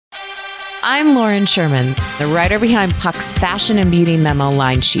I'm Lauren Sherman, the writer behind Puck's Fashion and Beauty Memo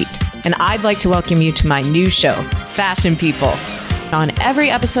line sheet, and I'd like to welcome you to my new show, Fashion People. On every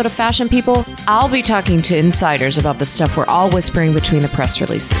episode of Fashion People, I'll be talking to insiders about the stuff we're all whispering between the press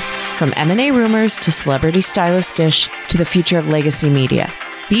releases, from M&A rumors to celebrity stylist dish to the future of legacy media.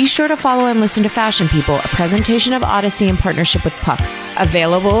 Be sure to follow and listen to Fashion People, a presentation of Odyssey in partnership with Puck,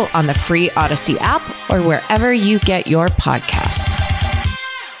 available on the free Odyssey app or wherever you get your podcasts.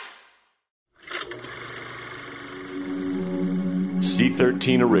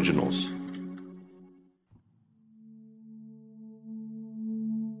 C13 Originals.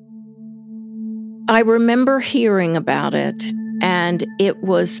 I remember hearing about it, and it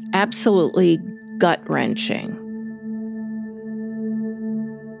was absolutely gut-wrenching.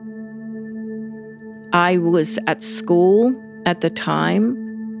 I was at school at the time.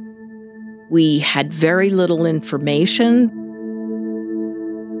 We had very little information.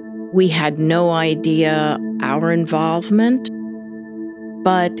 We had no idea our involvement.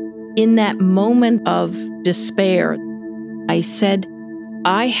 But in that moment of despair, I said,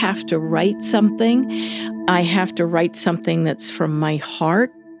 I have to write something. I have to write something that's from my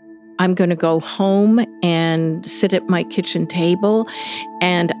heart. I'm going to go home and sit at my kitchen table,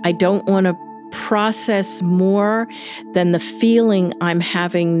 and I don't want to process more than the feeling I'm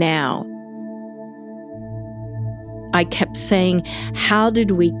having now. I kept saying, how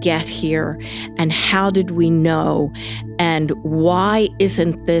did we get here? And how did we know? And why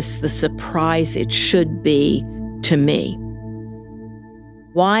isn't this the surprise it should be to me?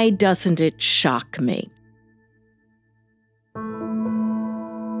 Why doesn't it shock me?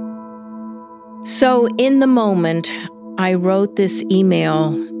 So in the moment, I wrote this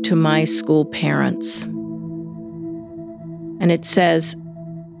email to my school parents. And it says,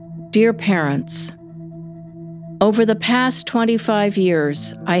 "Dear parents, over the past 25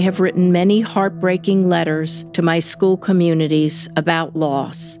 years, I have written many heartbreaking letters to my school communities about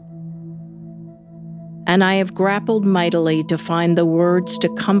loss. And I have grappled mightily to find the words to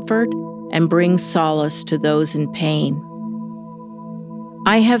comfort and bring solace to those in pain.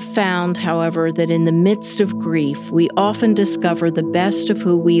 I have found, however, that in the midst of grief, we often discover the best of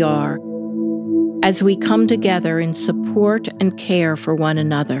who we are as we come together in support and care for one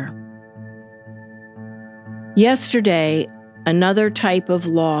another. Yesterday, another type of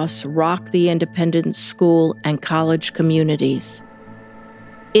loss rocked the independent school and college communities.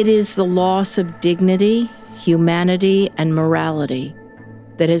 It is the loss of dignity, humanity, and morality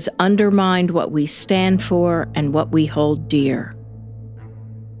that has undermined what we stand for and what we hold dear.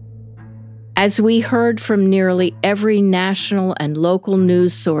 As we heard from nearly every national and local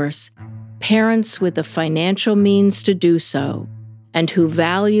news source, parents with the financial means to do so, and who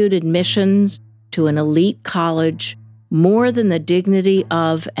valued admissions to an elite college more than the dignity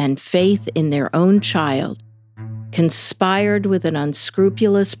of and faith in their own child, conspired with an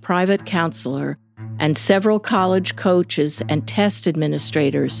unscrupulous private counselor and several college coaches and test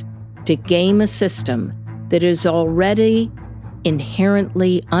administrators to game a system that is already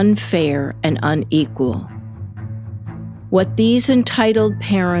inherently unfair and unequal. What these entitled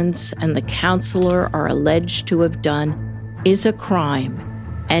parents and the counselor are alleged to have done is a crime,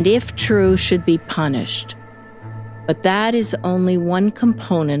 and if true, should be punished. But that is only one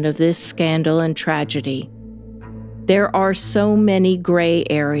component of this scandal and tragedy. There are so many gray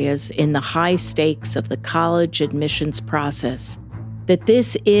areas in the high stakes of the college admissions process that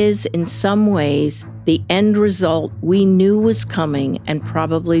this is, in some ways, the end result we knew was coming and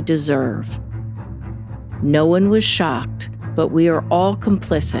probably deserve. No one was shocked, but we are all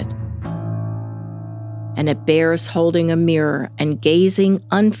complicit. And it bears holding a mirror and gazing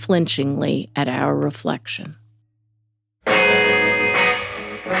unflinchingly at our reflection.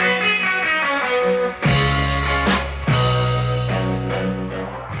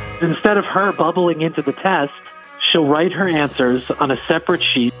 Instead of her bubbling into the test, she'll write her answers on a separate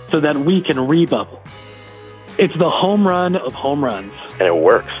sheet so that we can rebubble. It's the home run of home runs. And it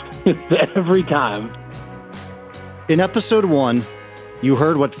works. Every time. In episode 1, you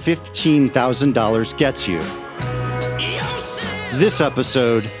heard what $15,000 gets you. This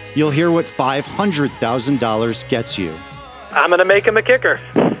episode, you'll hear what $500,000 gets you. I'm going to make him a kicker.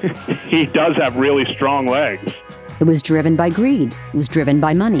 He does have really strong legs. It was driven by greed. It was driven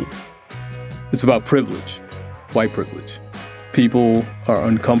by money. It's about privilege, white privilege. People are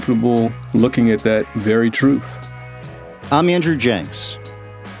uncomfortable looking at that very truth. I'm Andrew Jenks.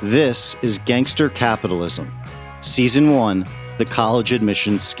 This is Gangster Capitalism, Season 1, The College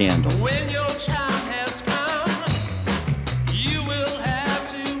Admissions Scandal. When your time has come, you will have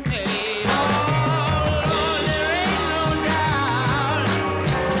to pay. Oh, Lord, there ain't no doubt.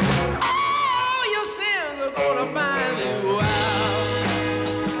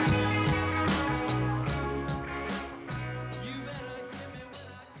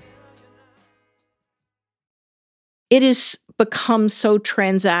 it has become so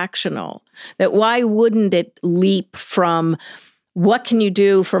transactional that why wouldn't it leap from what can you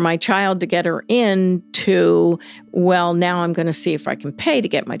do for my child to get her in to, well, now I'm going to see if I can pay to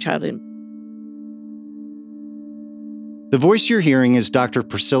get my child in. The voice you're hearing is Dr.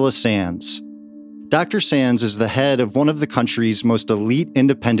 Priscilla Sands. Dr. Sands is the head of one of the country's most elite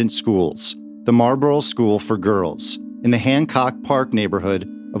independent schools, the Marlboro School for Girls, in the Hancock Park neighborhood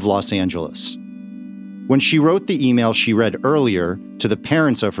of Los Angeles. When she wrote the email she read earlier to the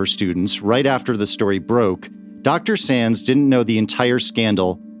parents of her students right after the story broke, Dr. Sands didn't know the entire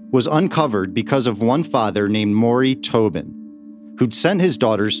scandal was uncovered because of one father named Maury Tobin, who'd sent his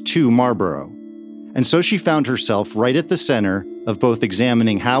daughters to Marlboro. And so she found herself right at the center of both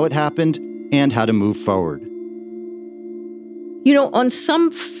examining how it happened and how to move forward. You know, on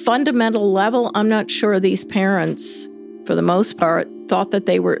some fundamental level, I'm not sure these parents, for the most part, thought that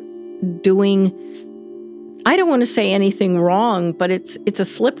they were doing, I don't want to say anything wrong, but it's a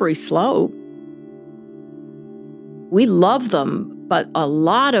slippery slope. We love them, but a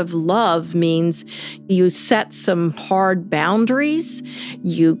lot of love means you set some hard boundaries,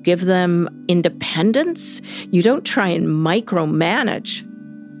 you give them independence, you don't try and micromanage.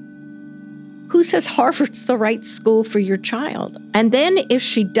 Who says Harvard's the right school for your child? And then if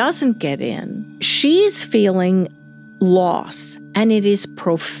she doesn't get in, she's feeling loss, and it is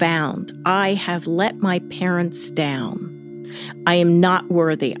profound. I have let my parents down. I am not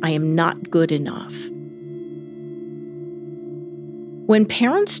worthy. I am not good enough. When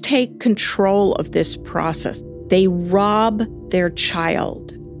parents take control of this process, they rob their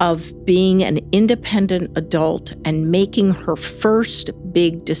child of being an independent adult and making her first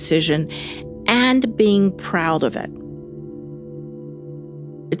big decision and being proud of it.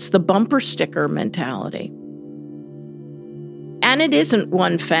 It's the bumper sticker mentality. And it isn't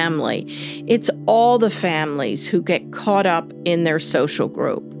one family. It's all the families who get caught up in their social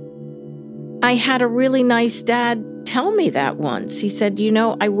group. I had a really nice dad tell me that once. He said, you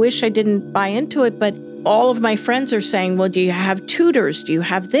know, I wish I didn't buy into it, but all of my friends are saying, well, do you have tutors? Do you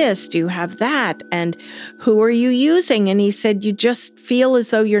have this? Do you have that? And who are you using? And he said, you just feel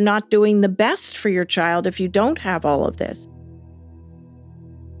as though you're not doing the best for your child if you don't have all of this.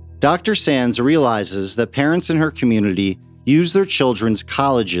 Dr. Sands realizes that parents in her community use their children's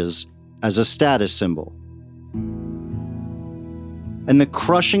colleges as a status symbol. And the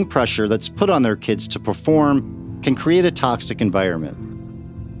crushing pressure that's put on their kids to perform can create a toxic environment.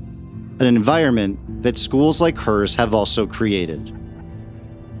 An environment that schools like hers have also created.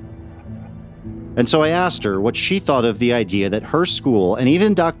 And so I asked her what she thought of the idea that her school, and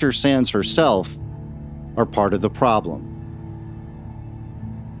even Dr. Sands herself, are part of the problem.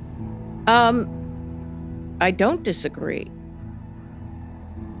 I don't disagree.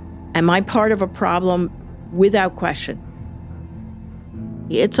 Am I part of a problem? Without question.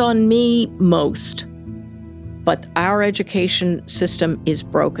 It's on me most. But our education system is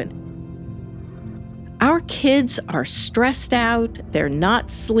broken. Our kids are stressed out, they're not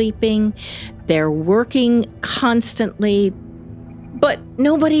sleeping, they're working constantly, but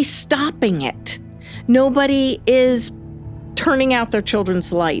nobody's stopping it. Nobody is turning out their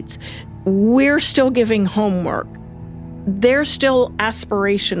children's lights. We're still giving homework. They're still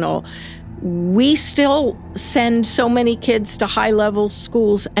aspirational. We still send so many kids to high-level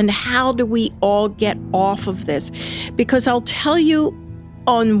schools, and how do we all get off of this? Because I'll tell you,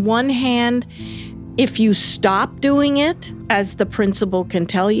 on one hand, if you stop doing it, as the principal can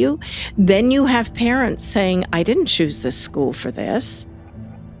tell you, then you have parents saying, I didn't choose this school for this.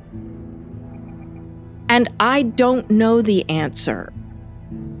 And I don't know the answer.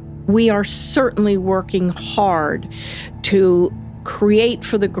 We are certainly working hard to create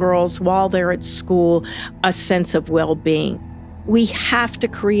for the girls while they're at school a sense of well-being. We have to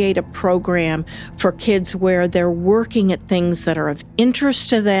create a program for kids where they're working at things that are of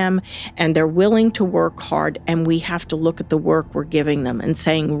interest to them and they're willing to work hard, and we have to look at the work we're giving them and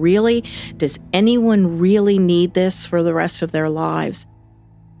saying, really, does anyone really need this for the rest of their lives?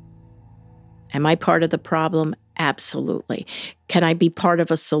 Am I part of the problem? Absolutely. Can I be part of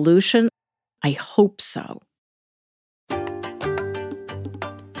a solution? I hope so.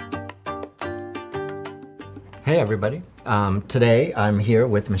 Hey, everybody. Today, I'm here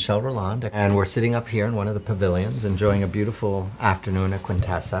with Michelle Roland, and we're sitting up here in one of the pavilions enjoying a beautiful afternoon at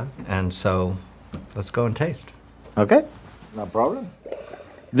Quintessa. And so, let's go and taste. Okay, no problem.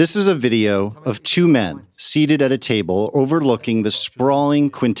 This is a video of two men seated at a table overlooking the sprawling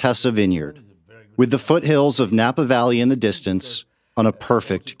Quintessa vineyard, with the foothills of Napa Valley in the distance on a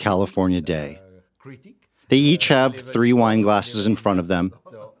perfect California day. They each have 3 wine glasses in front of them,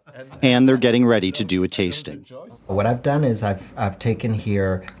 and they're getting ready to do a tasting. What I've done is I've taken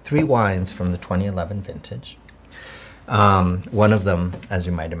here 3 wines from the 2011 vintage. One of them, as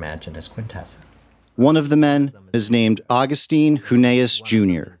you might imagine, is Quintessa. One of the men is named Augustine Huneeus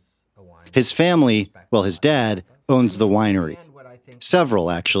Jr. His family, well, his dad, owns the winery. Several,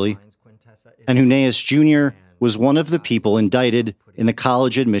 actually. And Huneeus Jr. was one of the people indicted in the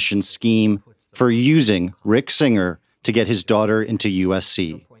college admissions scheme for using Rick Singer to get his daughter into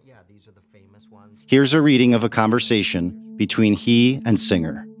USC. Here's a reading of a conversation between he and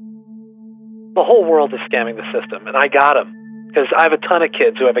Singer. The whole world is scamming the system, and I got them. Because I have a ton of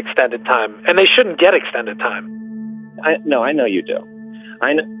kids who have extended time, and they shouldn't get extended time. I know you do.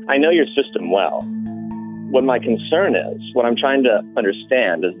 I know your system well. What my concern is, what I'm trying to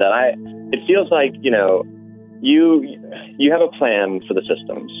understand is that it feels like, you have a plan for the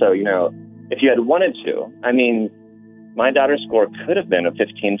system. So, if you had wanted to, my daughter's score could have been a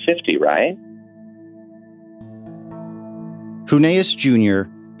 1550, right? Huneeus Jr.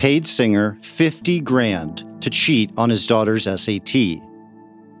 paid Singer $50,000 to cheat on his daughter's SAT.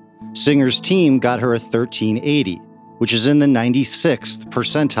 Singer's team got her a 1380, which is in the 96th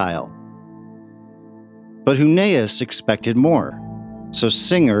percentile. But Huneeus expected more, so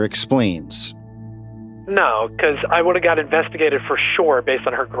Singer explains. No, because I would have got investigated for sure based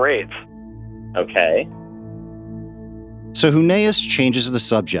on her grades. Okay. So Huneeus changes the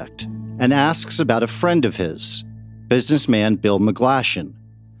subject and asks about a friend of his, businessman Bill McGlashan,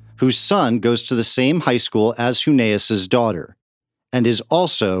 whose son goes to the same high school as Huneeus' daughter and is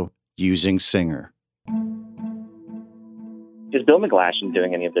also using Singer. Is Bill McGlashan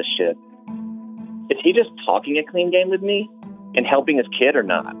doing any of this shit? Is he just talking a clean game with me and helping his kid or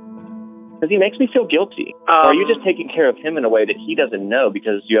not? Because he makes me feel guilty. Or are you just taking care of him in a way that he doesn't know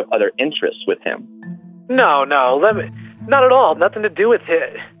because you have other interests with him? No, not at all. Nothing to do with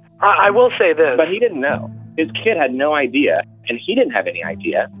it. I will say this. But he didn't know. His kid had no idea, and he didn't have any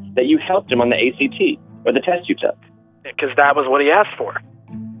idea that you helped him on the ACT or the test you took. Because that was what he asked for.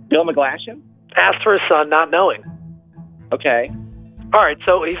 Bill McGlashan? Asked for his son not knowing. Okay. All right,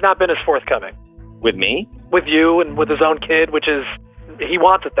 so he's not been as forthcoming. With me? With you and with his own kid, which is, he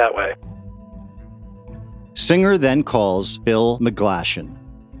wants it that way. Singer then calls Bill McGlashan.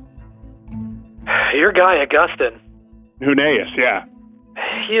 Your guy, Augustine. Huneeus, yeah.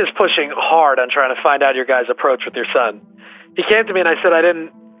 He is pushing hard on trying to find out your guys' approach with your son. He came to me and I said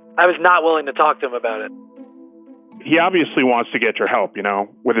I was not willing to talk to him about it. He obviously wants to get your help,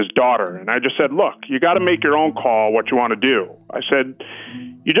 with his daughter. And I just said, look, you got to make your own call what you want to do. I said,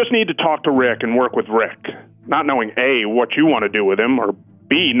 you just need to talk to Rick and work with Rick, not knowing A, what you want to do with him, or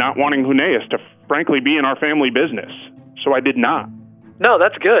B, not wanting Huneeus to frankly be in our family business. So I did not. No,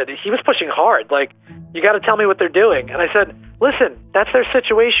 that's good. He was pushing hard. You got to tell me what they're doing. And I said, listen, that's their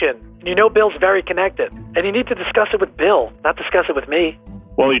situation. Bill's very connected. And you need to discuss it with Bill, not discuss it with me.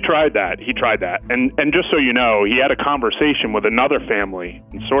 Well, he tried that. And just so you know, he had a conversation with another family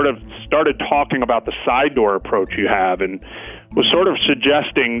and sort of started talking about the side door approach you have and was sort of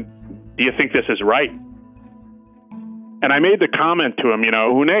suggesting, do you think this is right? And I made the comment to him,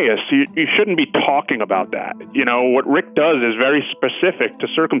 Huneeus, you shouldn't be talking about that. What Rick does is very specific to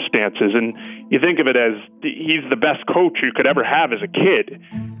circumstances, and you think of it as he's the best coach you could ever have as a kid,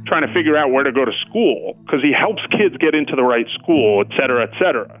 trying to figure out where to go to school, because he helps kids get into the right school, et cetera, et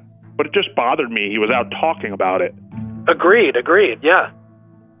cetera. But it just bothered me he was out talking about it. Agreed, yeah.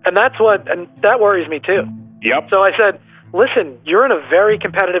 And that worries me too. Yep. So I said, listen, you're in a very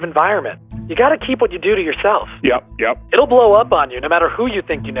competitive environment. You got to keep what you do to yourself. Yep. It'll blow up on you no matter who you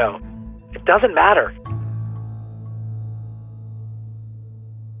think you know. It doesn't matter.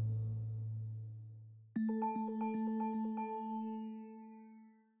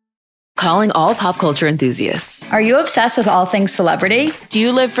 Calling all pop culture enthusiasts. Are you obsessed with all things celebrity? Do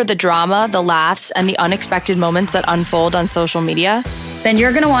you live for the drama, the laughs, and the unexpected moments that unfold on social media? Then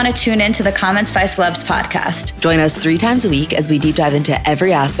you're going to want to tune in to the Comments by Celebs podcast. Join us 3 times a week as we deep dive into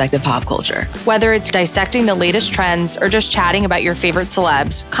every aspect of pop culture. Whether it's dissecting the latest trends or just chatting about your favorite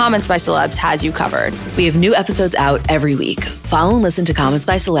celebs, Comments by Celebs has you covered. We have new episodes out every week. Follow and listen to Comments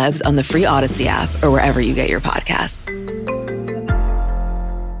by Celebs on the free Odyssey app or wherever you get your podcasts.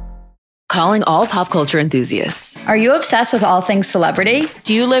 Calling all pop culture enthusiasts. Are you obsessed with all things celebrity?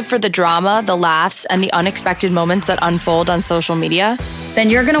 Do you live for the drama, the laughs, and the unexpected moments that unfold on social media? then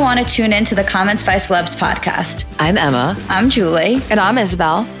you're going to want to tune in to the Comments by Celebs podcast. I'm Emma. I'm Julie. And I'm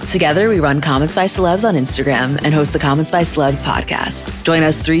Isabel. Together, we run Comments by Celebs on Instagram and host the Comments by Celebs podcast. Join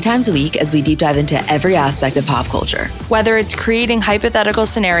us 3 times a week as we deep dive into every aspect of pop culture. Whether it's creating hypothetical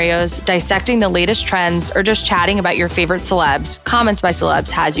scenarios, dissecting the latest trends, or just chatting about your favorite celebs, Comments by Celebs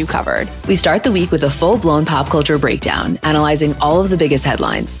has you covered. We start the week with a full-blown pop culture breakdown, analyzing all of the biggest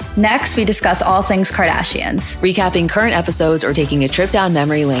headlines. Next, we discuss all things Kardashians, recapping current episodes or taking a trip down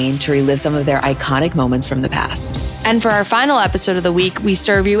memory lane to relive some of their iconic moments from the past. And for our final episode of the week, we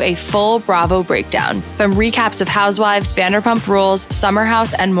serve you a full Bravo breakdown. From recaps of Housewives, Vanderpump Rules, Summer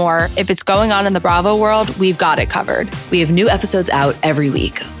House, and more, if it's going on in the Bravo world, we've got it covered. We have new episodes out every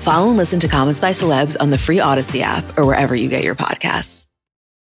week. Follow and listen to Comments by Celebs on the free Odyssey app or wherever you get your podcasts.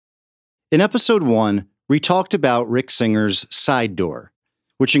 In episode 1, we talked about Rick Singer's side door,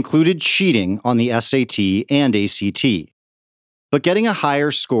 which included cheating on the SAT and ACT. But getting a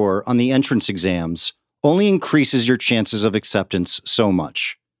higher score on the entrance exams only increases your chances of acceptance so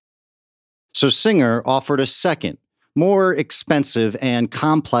much. So Singer offered a second, more expensive and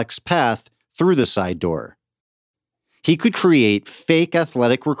complex path through the side door. He could create fake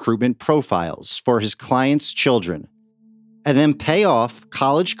athletic recruitment profiles for his clients' children, and then pay off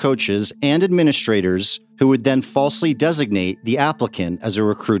college coaches and administrators who would then falsely designate the applicant as a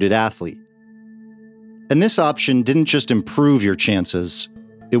recruited athlete. And this option didn't just improve your chances,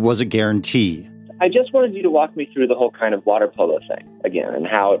 it was a guarantee. I just wanted you to walk me through the whole kind of water polo thing again and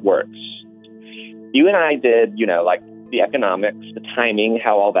how it works. You and I did, like the economics, the timing,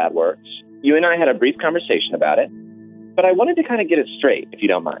 how all that works. You and I had a brief conversation about it, but I wanted to kind of get it straight, if you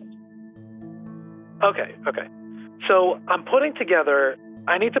don't mind. Okay. So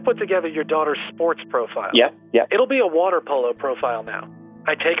I need to put together your daughter's sports profile. Yeah. It'll be a water polo profile now.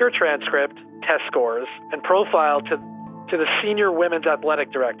 I take her transcript, test scores, and profile to the senior women's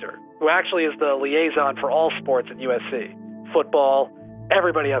athletic director, who actually is the liaison for all sports at USC. Football,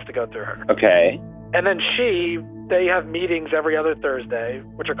 everybody has to go through her. Okay. And then they have meetings every other Thursday,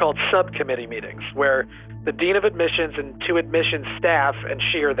 which are called subcommittee meetings, where the dean of admissions and 2 admissions staff and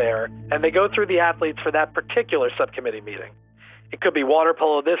she are there, and they go through the athletes for that particular subcommittee meeting. It could be water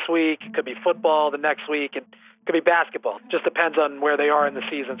polo this week, it could be football the next week, it could be basketball. Just depends on where they are in the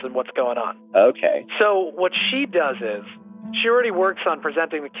seasons and what's going on. Okay. So what she does is, she already works on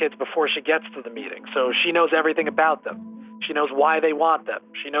presenting the kids before she gets to the meeting, so she knows everything about them. She knows why they want them.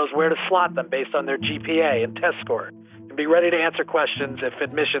 She knows where to slot them based on their GPA and test score, and be ready to answer questions if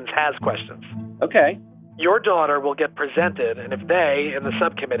admissions has questions. Okay. Your daughter will get presented, and if they, in the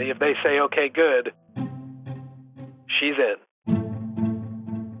subcommittee, if they say, okay, good, she's in.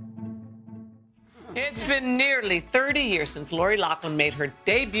 It's been nearly 30 years since Lori Loughlin made her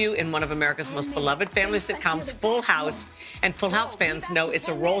debut in one of America's most beloved family sitcoms, Full House. And Full House fans know it's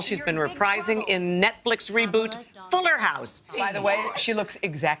a role she's been reprising in Netflix reboot Fuller House. By the way, she looks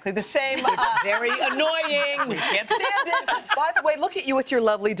exactly the same. It's very annoying. We can't stand it. By the way, look at you with your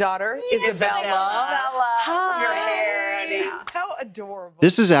lovely daughter, Isabella. Hi. Your hair. How adorable.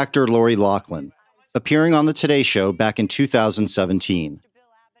 This is actor Lori Loughlin, appearing on The Today Show back in 2017.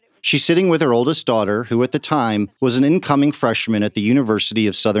 She's sitting with her oldest daughter, who at the time was an incoming freshman at the University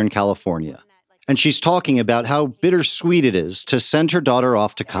of Southern California. And she's talking about how bittersweet it is to send her daughter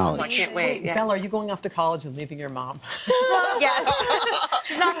off to college. I can't wait. Yeah. Bella, are you going off to college and leaving your mom? Yes.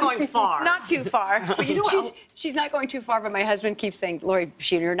 She's not going far. Not too far. But you know she's not going too far, but my husband keeps saying, Lori,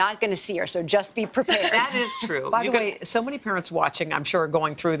 you're not going to see her, so just be prepared. That is true. By the way, so many parents watching, I'm sure, are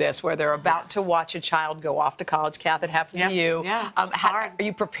going through this, where they're about to watch a child go off to college. Kath, it happened to you. Yeah, it's hard. Are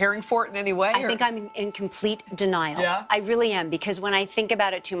you preparing for it in any way? I think I'm in complete denial. Yeah? I really am, because when I think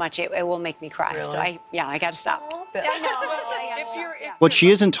about it too much, it will make me cry. Really? So I got to stop. What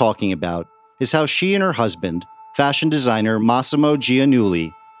she isn't talking about is how she and her husband, fashion designer Massimo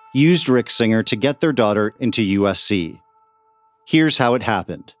Giannulli, used Rick Singer to get their daughter into USC. Here's how it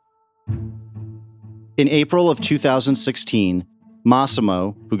happened. In April of 2016,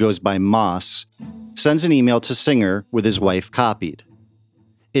 Massimo, who goes by Moss, sends an email to Singer with his wife copied.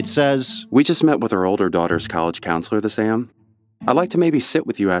 It says, "We just met with our older daughter's college counselor this AM. I'd like to maybe sit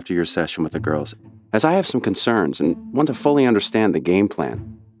with you after your session with the girls, as I have some concerns and want to fully understand the game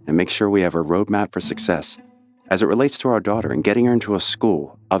plan and make sure we have a roadmap for success as it relates to our daughter and getting her into a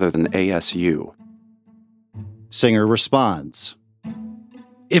school other than ASU." Singer responds,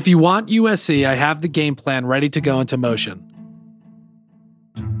 "If you want USC, I have the game plan ready to go into motion."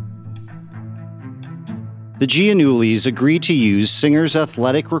 The Giannullis agreed to use Singer's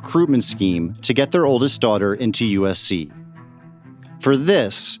athletic recruitment scheme to get their oldest daughter into USC. For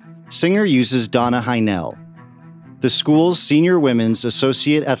this, Singer uses Donna Heinel. the school's senior women's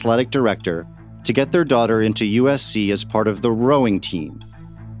associate athletic director, to get their daughter into USC as part of the rowing team,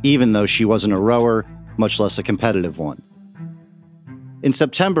 even though she wasn't a rower, much less a competitive one. In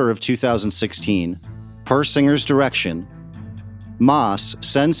September of 2016, per Singer's direction, Moss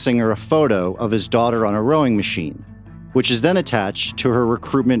sends Singer a photo of his daughter on a rowing machine, which is then attached to her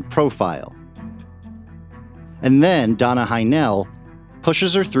recruitment profile. And then Donna Heinel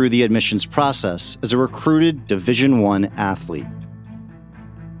pushes her through the admissions process as a recruited Division I athlete.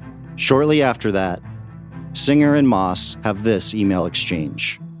 Shortly after that, Singer and Moss have this email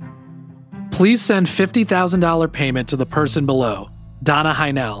exchange. Please send $50,000 payment to the person below, Donna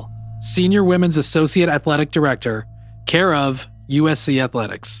Heinel, Senior Women's Associate Athletic Director, care of USC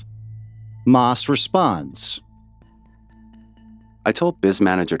Athletics. Moss responds. I told biz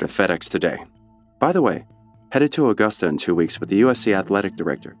manager to FedEx today. By the way, headed to Augusta in 2 weeks with the USC Athletic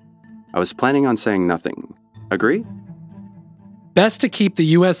Director. I was planning on saying nothing. Agree? Best to keep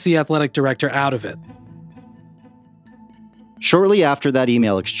the USC Athletic Director out of it. Shortly after that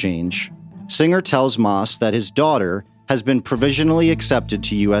email exchange, Singer tells Moss that his daughter has been provisionally accepted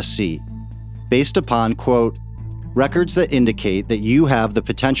to USC, based upon, quote, records that indicate that you have the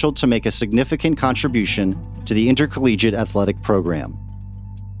potential to make a significant contribution to the intercollegiate athletic program.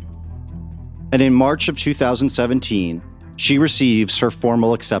 And in March of 2017, she receives her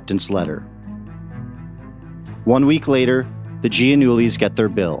formal acceptance letter. 1 week later, the Giannullis get their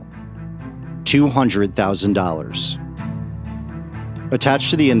bill, $200,000. Attached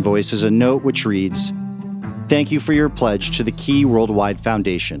to the invoice is a note which reads, "Thank you for your pledge to the Key Worldwide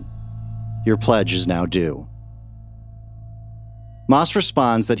Foundation. Your pledge is now due." Moss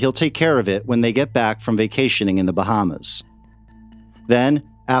responds that he'll take care of it when they get back from vacationing in the Bahamas. Then,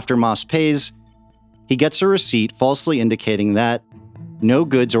 after Moss pays, he gets a receipt falsely indicating that no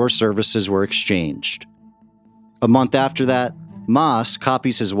goods or services were exchanged. A month after that, Moss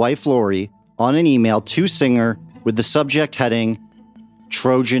copies his wife Lori on an email to Singer with the subject heading,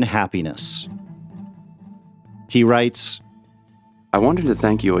 Trojan Happiness. He writes, I wanted to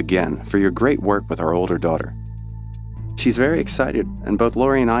thank you again for your great work with our older daughter. She's very excited, and both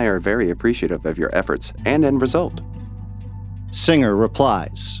Lori and I are very appreciative of your efforts and end result. Singer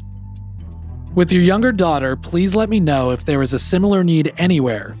replies, With your younger daughter, please let me know if there is a similar need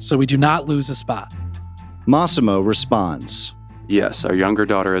anywhere so we do not lose a spot. Massimo responds, Yes, our younger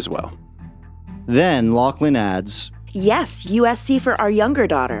daughter as well. Then Lachlan adds, Yes, USC for our younger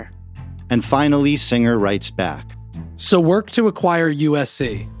daughter. And finally, Singer writes back, So work to acquire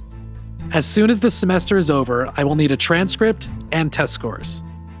USC. As soon as the semester is over, I will need a transcript and test scores.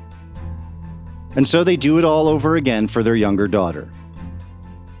 And so they do it all over again for their younger daughter.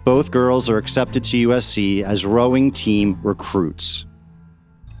 Both girls are accepted to USC as rowing team recruits.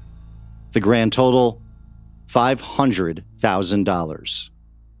 The grand total, $500,000.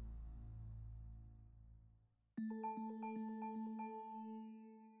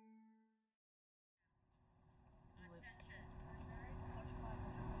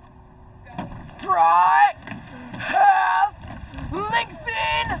 Try, half,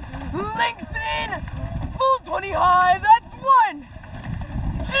 lengthen, full 20 high, that's 1, 2,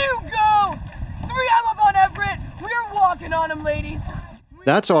 go, 3, I'm up on Everett, we're walking on them, ladies.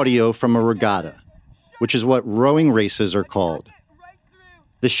 That's audio from a regatta, which is what rowing races are called.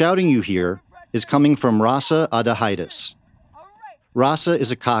 The shouting you hear is coming from Rasa Adahaitis. Rasa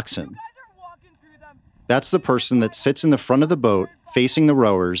is a coxswain. That's the person that sits in the front of the boat facing the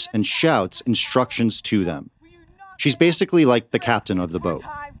rowers and shouts instructions to them. She's basically like the captain of the boat.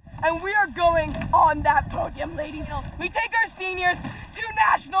 And we are going on that podium, ladies. We take our seniors to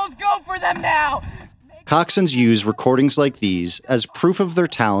nationals, go for them now. Coxswains use recordings like these as proof of their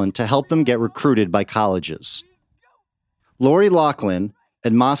talent to help them get recruited by colleges. Lori Lachlan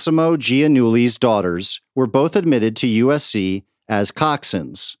and Massimo Giannulli's daughters were both admitted to USC as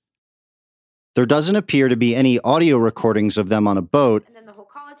coxswains. There doesn't appear to be any audio recordings of them on a boat,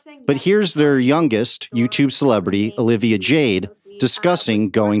 but here's their youngest YouTube celebrity, Olivia Jade, discussing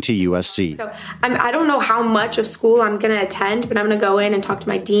going to USC. So I don't know how much of school I'm going to attend, but I'm going to go in and talk to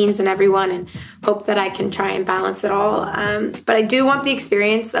my deans and everyone and hope that I can try and balance it all. But I do want the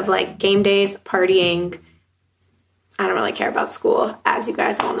experience of like game days, partying. I don't really care about school, as you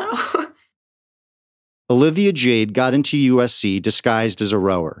guys all know. Olivia Jade got into USC disguised as a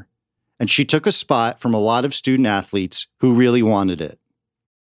rower, and she took a spot from a lot of student athletes who really wanted it.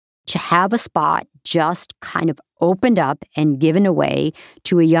 To have a spot just kind of opened up and given away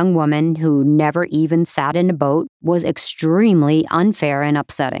to a young woman who never even sat in a boat was extremely unfair and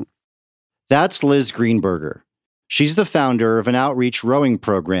upsetting. That's Liz Greenberger. She's the founder of an outreach rowing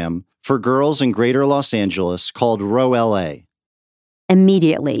program for girls in greater Los Angeles called Row LA.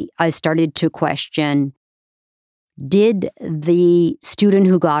 Immediately, I started to question, did the student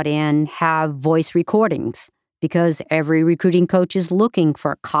who got in have voice recordings? Because every recruiting coach is looking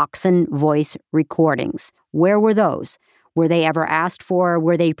for Coxon voice recordings. Where were those? Were they ever asked for?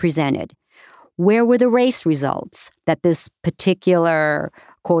 Were they presented? Where were the race results that this particular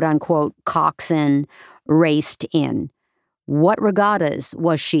quote-unquote Coxon raced in? What regattas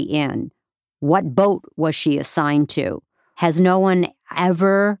was she in? What boat was she assigned to? Has no one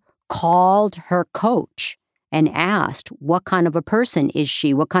ever called her coach and asked, what kind of a person is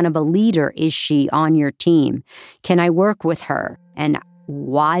she? What kind of a leader is she on your team? Can I work with her? And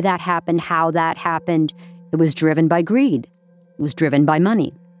why that happened, how that happened, it was driven by greed. It was driven by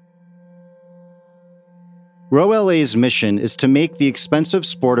money. Row LA's mission is to make the expensive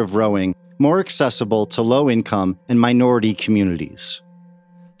sport of rowing more accessible to low-income and minority communities.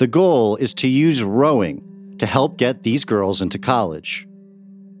 The goal is to use rowing to help get these girls into college.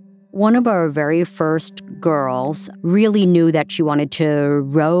 One of our very first girls really knew that she wanted to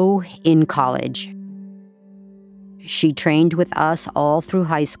row in college. She trained with us all through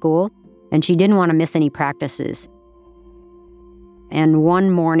high school, and she didn't want to miss any practices. And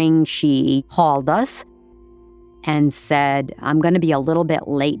one morning she called us and said, I'm going to be a little bit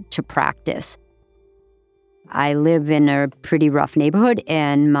late to practice. I live in a pretty rough neighborhood,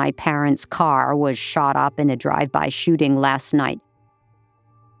 and my parents' car was shot up in a drive-by shooting last night.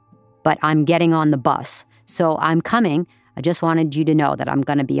 But I'm getting on the bus, so I'm coming. I just wanted you to know that I'm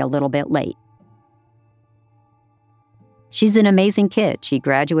going to be a little bit late. She's an amazing kid. She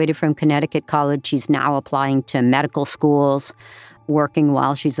graduated from Connecticut College. She's now applying to medical schools, working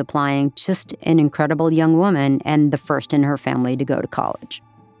while she's applying. Just an incredible young woman and the first in her family to go to college.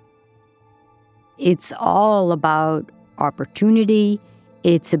 It's all about opportunity.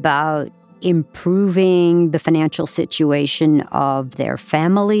 It's about improving the financial situation of their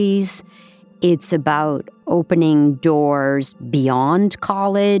families. It's about opening doors beyond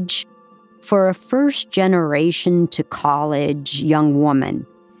college. For a first-generation to college young woman,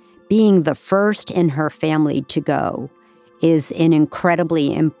 being the first in her family to go is an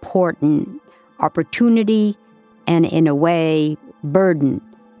incredibly important opportunity and, in a way, burden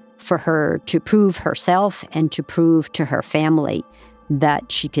for her to prove herself and to prove to her family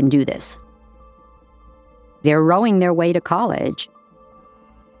that she can do this. They're rowing their way to college.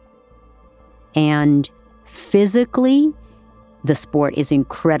 And physically, the sport is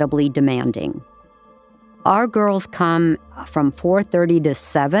incredibly demanding. Our girls come from 4:30 to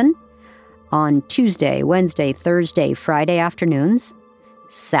 7 on Tuesday, Wednesday, Thursday, Friday afternoons,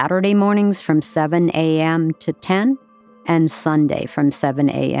 Saturday mornings from 7 a.m. to 10, and Sunday from 7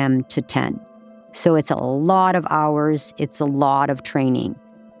 a.m. to 10. So it's a lot of hours, it's a lot of training.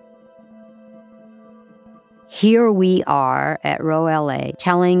 Here we are at Row LA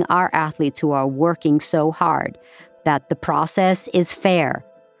telling our athletes who are working so hard that the process is fair.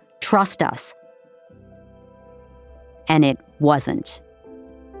 Trust us. And it wasn't.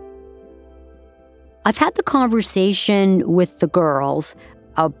 I've had the conversation with the girls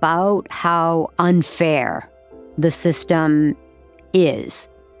about how unfair the system is.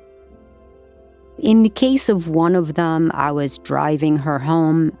 In the case of one of them, I was driving her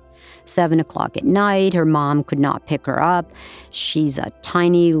home 7 o'clock at night. Her mom could not pick her up. She's a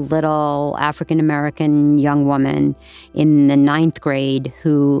tiny little African-American young woman in the 9th grade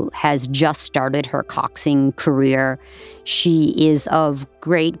who has just started her coxing career. She is of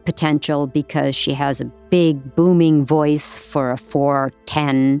great potential because she has a big, booming voice for a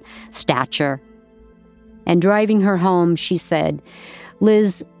 4'10" stature. And driving her home, she said,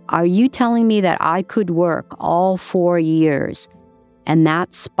 "Liz, are you telling me that I could work all 4 years and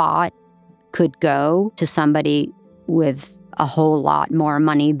that spot could go to somebody with a whole lot more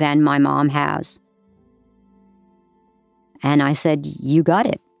money than my mom has?" And I said, "You got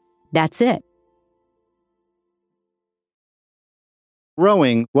it. That's it."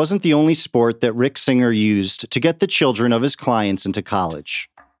 Rowing wasn't the only sport that Rick Singer used to get the children of his clients into college.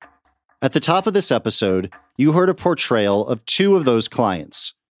 At the top of this episode, you heard a portrayal of two of those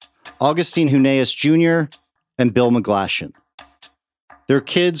clients, Augustine Huneeus Jr. and Bill McGlashan. Their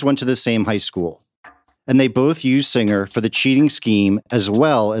kids went to the same high school, and they both used Singer for the cheating scheme as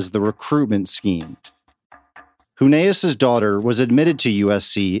well as the recruitment scheme. Huneeus' daughter was admitted to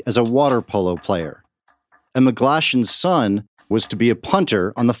USC as a water polo player, and McGlashan's son was to be a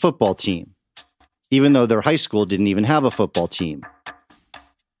punter on the football team, even though their high school didn't even have a football team.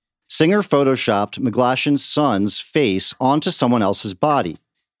 Singer photoshopped McGlashan's son's face onto someone else's body,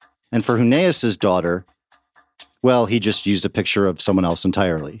 and for Huneeus' daughter, well, he just used a picture of someone else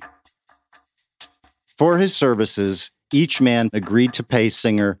entirely. For his services, each man agreed to pay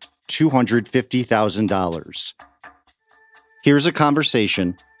Singer $250,000. Here's a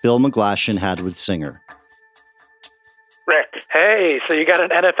conversation Bill McGlashan had with Singer. Rick. Hey, so you got an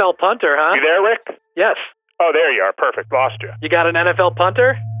NFL punter, huh? You there, Rick? Yes. Oh, there you are. Perfect. Lost you. You got an NFL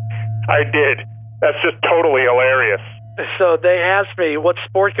punter? I did. That's just totally hilarious. So they asked me, what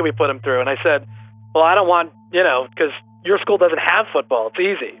sport can we put him through? And I said, well, I don't want, because your school doesn't have football. It's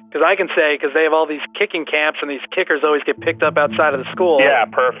easy. Because I can say, because they have all these kicking camps and these kickers always get picked up outside of the school. Yeah,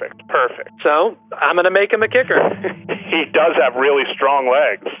 perfect. So I'm going to make him a kicker. He does have really strong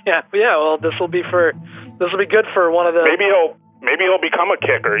legs. Yeah. Well, this will be good for one of the. Maybe he'll become a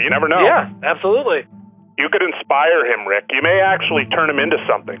kicker. You never know. Yeah, absolutely. You could inspire him, Rick. You may actually turn him into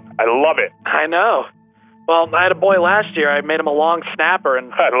something. I love it. I know. Well, I had a boy last year. I made him a long snapper,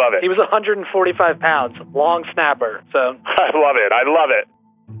 and I love it. He was 145 pounds, long snapper. So I love it.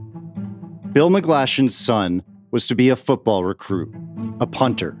 Bill McGlashan's son was to be a football recruit, a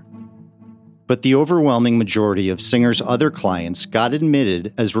punter. But the overwhelming majority of Singer's other clients got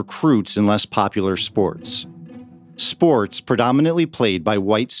admitted as recruits in less popular sports. Sports predominantly played by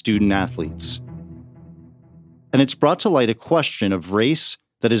white student athletes. And it's brought to light a question of race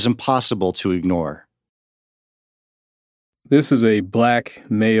that is impossible to ignore. This is a black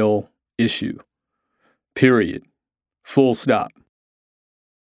male issue, period, full stop.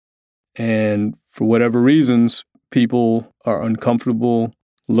 And for whatever reasons, people are uncomfortable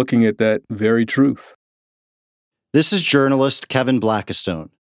looking at that very truth. This is journalist Kevin Blackistone.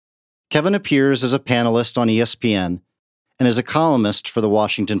 Kevin appears as a panelist on ESPN and as a columnist for the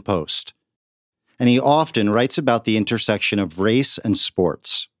Washington Post. And he often writes about the intersection of race and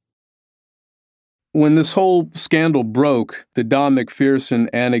sports. When this whole scandal broke, the Don McPherson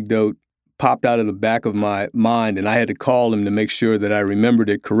anecdote popped out of the back of my mind, and I had to call him to make sure that I remembered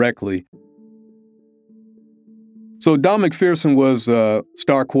it correctly. So Don McPherson was a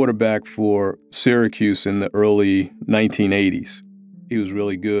star quarterback for Syracuse in the early 1980s. He was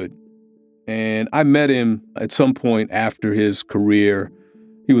really good. And I met him at some point after his career.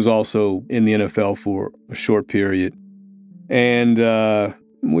 He was also in the NFL for a short period. And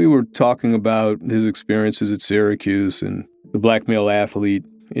we were talking about his experiences at Syracuse and the black male athlete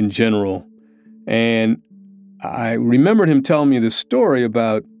in general. And I remembered him telling me this story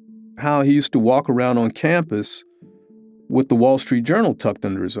about how he used to walk around on campus with the Wall Street Journal tucked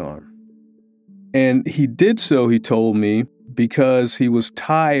under his arm. And he did so, he told me, because he was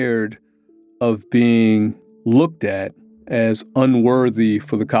tired of being looked at as unworthy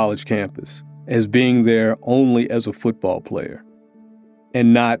for the college campus, as being there only as a football player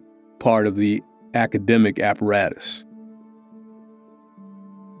and not part of the academic apparatus.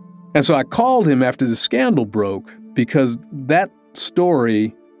 And so I called him after the scandal broke because that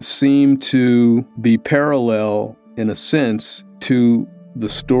story seemed to be parallel, in a sense, to the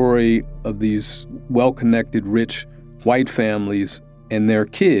story of these well-connected, rich white families and their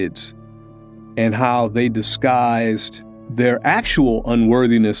kids and how they disguised their actual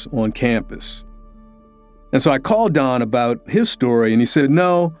unworthiness on campus. And so I called Don about his story, and he said,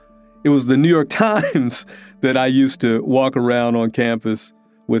 no, it was the New York Times that I used to walk around on campus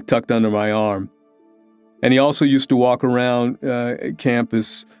with tucked under my arm. And he also used to walk around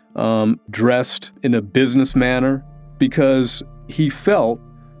campus dressed in a business manner because he felt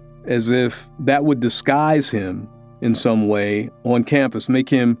as if that would disguise him in some way on campus, make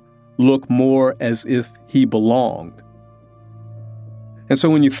him look more as if he belonged. And so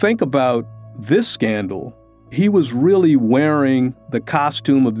when you think about this scandal, he was really wearing the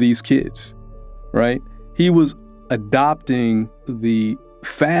costume of these kids, right? He was adopting the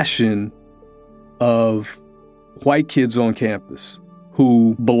fashion of white kids on campus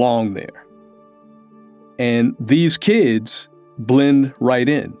who belong there. And these kids blend right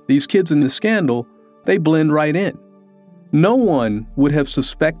in. These kids in the scandal, they blend right in. No one would have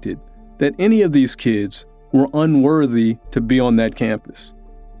suspected that any of these kids were unworthy to be on that campus,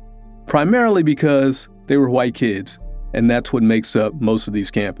 primarily because they were white kids, and that's what makes up most of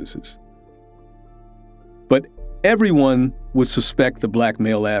these campuses. But everyone would suspect the black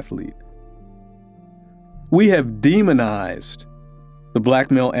male athlete. We have demonized the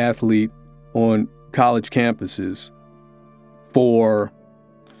black male athlete on college campuses for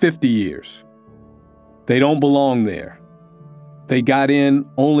 50 years. They don't belong there. They got in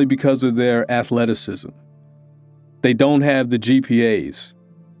only because of their athleticism. They don't have the GPAs.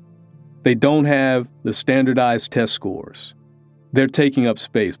 They don't have the standardized test scores. They're taking up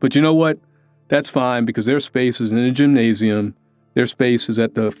space. But you know what? That's fine because their space is in a gymnasium, their space is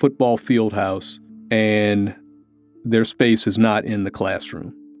at the football field house, and their space is not in the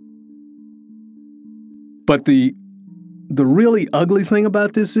classroom. But the really ugly thing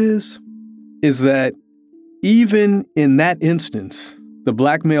about this is that even in that instance, the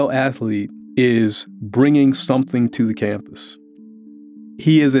black male athlete is bringing something to the campus.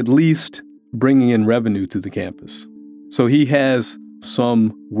 He is at least bringing in revenue to the campus. So he has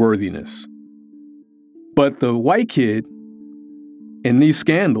some worthiness. But the white kid in these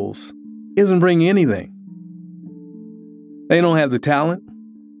scandals isn't bringing anything. They don't have the talent.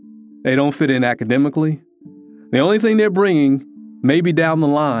 They don't fit in academically. The only thing they're bringing, maybe down the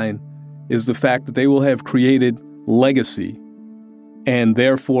line, is the fact that they will have created legacy and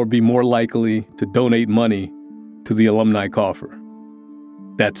therefore be more likely to donate money to the alumni coffer.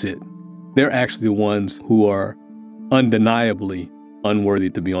 That's it. They're actually the ones who are undeniably unworthy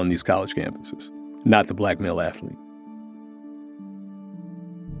to be on these college campuses, not the black male athlete.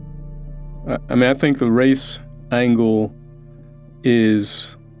 I think the race angle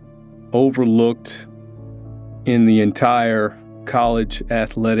is overlooked in the entire college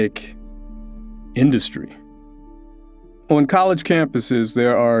athletic industry. On college campuses,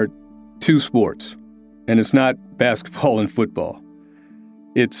 there are two sports, and it's not basketball and football.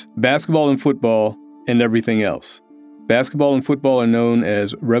 It's basketball and football and everything else. Basketball and football are known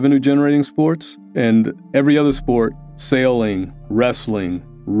as revenue-generating sports, and every other sport, sailing, wrestling,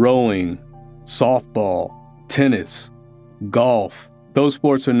 rowing, softball, tennis, golf, those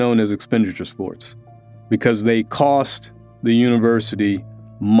sports are known as expenditure sports because they cost the university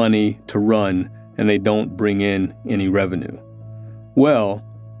money to run and they don't bring in any revenue. Well,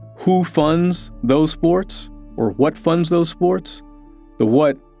 who funds those sports or what funds those sports? The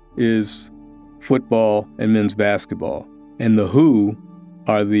what is football and men's basketball, and the who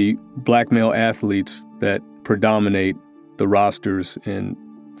are the black male athletes that predominate the rosters in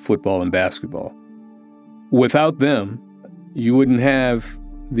football and basketball. Without them, you wouldn't have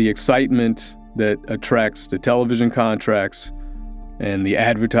the excitement that attracts the television contracts and the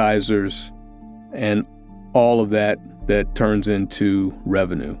advertisers and all of that turns into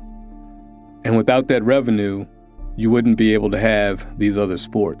revenue. And without that revenue, you wouldn't be able to have these other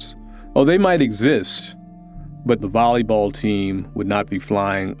sports. Oh, they might exist, but the volleyball team would not be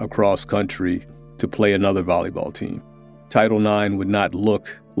flying across country to play another volleyball team. Title IX would not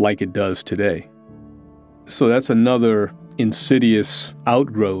look like it does today. So that's another insidious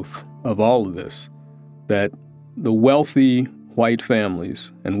outgrowth of all of this, that the wealthy white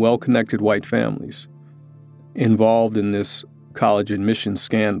families and well-connected white families involved in this college admissions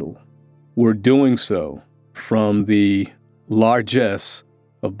scandal were doing so from the largesse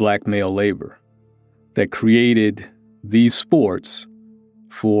of black male labor that created these sports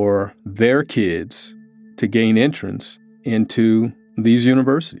for their kids to gain entrance into these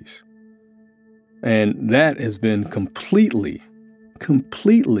universities. And that has been completely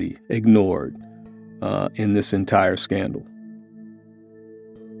ignored in this entire scandal.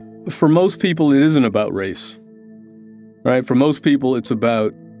 For most people, it isn't about race, right? For most people, it's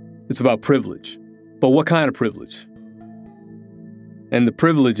about privilege. But what kind of privilege? And the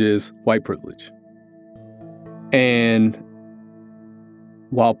privilege is white privilege. And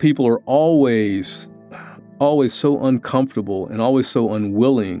while people are always so uncomfortable and always so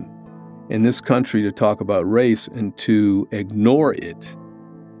unwilling in this country to talk about race and to ignore it,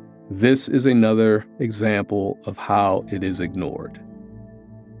 this is another example of how it is ignored.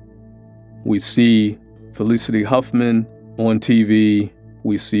 We see Felicity Huffman on TV.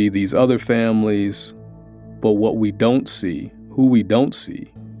 We see these other families. But what we don't see, who we don't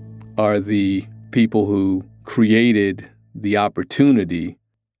see, are the people who created the opportunity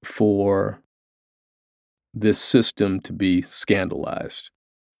for this system to be scandalized.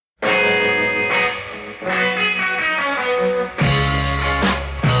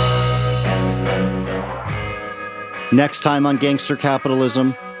 Next time on Gangster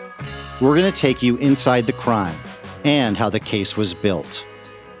Capitalism, we're going to take you inside the crime and how the case was built.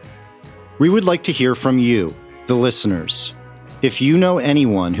 We would like to hear from you, the listeners. If you know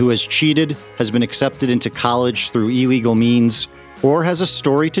anyone who has cheated, has been accepted into college through illegal means, or has a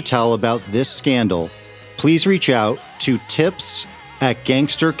story to tell about this scandal, please reach out to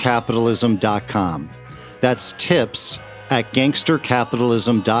tips@gangstercapitalism.com. That's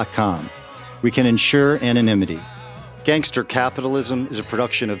tips@gangstercapitalism.com. We can ensure anonymity. Gangster Capitalism is a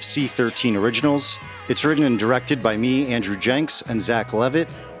production of C13 Originals. It's written and directed by me, Andrew Jenks, and Zach Levitt.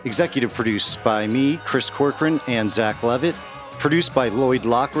 Executive produced by me, Chris Corcoran, and Zach Levitt. Produced by Lloyd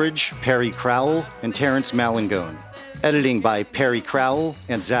Lockridge, Perry Crowell, and Terrence Malangone. Editing by Perry Crowell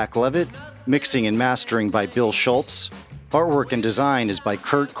and Zach Levitt. Mixing and mastering by Bill Schultz. Artwork and design is by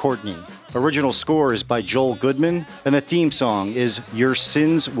Kurt Courtney. Original score is by Joel Goodman. And the theme song is Your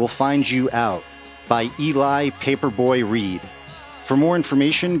Sins Will Find You Out by Eli Paperboy Reed. For more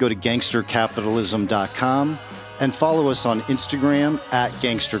information, go to gangstercapitalism.com and follow us on Instagram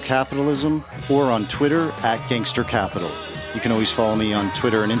 @gangstercapitalism or on Twitter @gangstercapital. You can always follow me on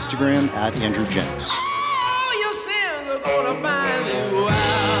Twitter and Instagram @AndrewJenks.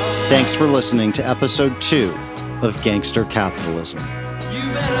 Thanks for listening to episode 2 of Gangster Capitalism. You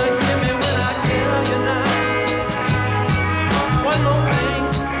better hear me when I tell you now. One more thing.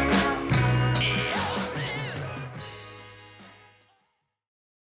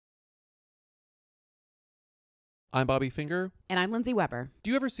 I'm Bobby Finger. And I'm Lindsay Weber.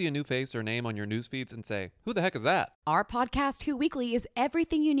 Do you ever see a new face or name on your news feeds and say, who the heck is that? Our podcast, Who Weekly, is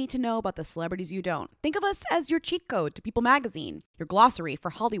everything you need to know about the celebrities you don't. Think of us as your cheat code to People magazine, your glossary for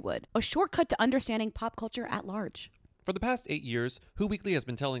Hollywood, a shortcut to understanding pop culture at large. For the past 8 years, Who Weekly has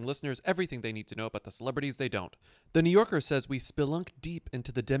been telling listeners everything they need to know about the celebrities they don't. The New Yorker says we spelunk deep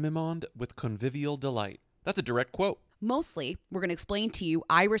into the demi-monde with convivial delight. That's a direct quote. Mostly, we're going to explain to you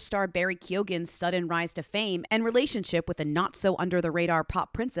Irish star Barry Keoghan's sudden rise to fame and relationship with a not-so-under-the-radar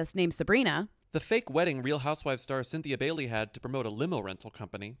pop princess named Sabrina. The fake wedding Real Housewives star Cynthia Bailey had to promote a limo rental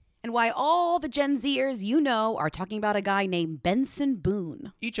company. And why all the Gen Zers you know are talking about a guy named Benson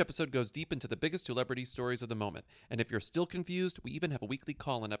Boone. Each episode goes deep into the biggest celebrity stories of the moment. And if you're still confused, we even have a weekly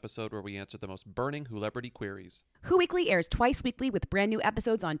call-in episode where we answer the most burning celebrity queries. Who Weekly airs twice weekly with brand new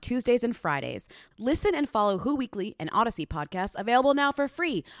episodes on Tuesdays and Fridays. Listen and follow Who Weekly, an Odyssey podcast, available now for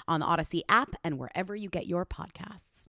free on the Odyssey app and wherever you get your podcasts.